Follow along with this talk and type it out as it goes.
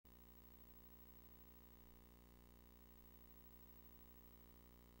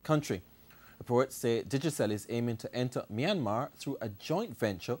country. Reports say Digicel is aiming to enter Myanmar through a joint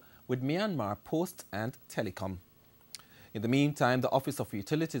venture with Myanmar Post and Telecom. In the meantime, the Office of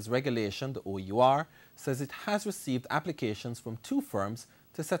Utilities Regulation, the OUR, says it has received applications from 2 firms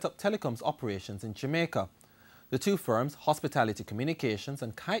to set up telecoms operations in Jamaica. The 2 firms, Hospitality Communications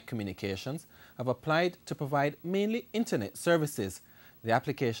and Kite Communications, have applied to provide mainly internet services. The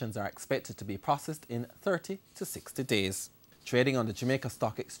applications are expected to be processed in 30 to 60 days. Trading on the Jamaica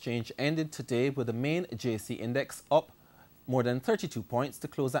Stock Exchange ended today with the main JC index up more than 32 points to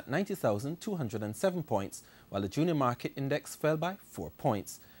close at 90,207 points, while the junior market index fell by 4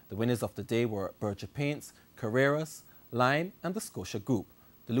 points. The winners of the day were Berger Paints, Carreras, Lime and the Scotia Group.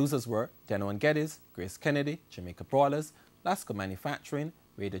 The losers were Deno & Geddes, Grace Kennedy, Jamaica Broilers, Lasco Manufacturing,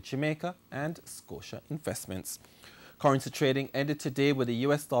 Raider Jamaica and Scotia Investments. Currency trading ended today with the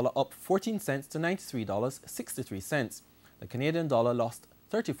US dollar up 14 cents to $93.63. The Canadian dollar lost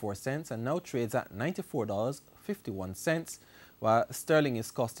 34 cents and now trades at $94.51, while sterling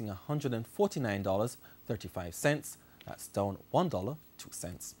is costing $149.35. That's down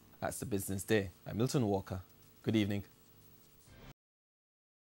 $1.02. That's the business day. I'm Milton Walker. Good evening.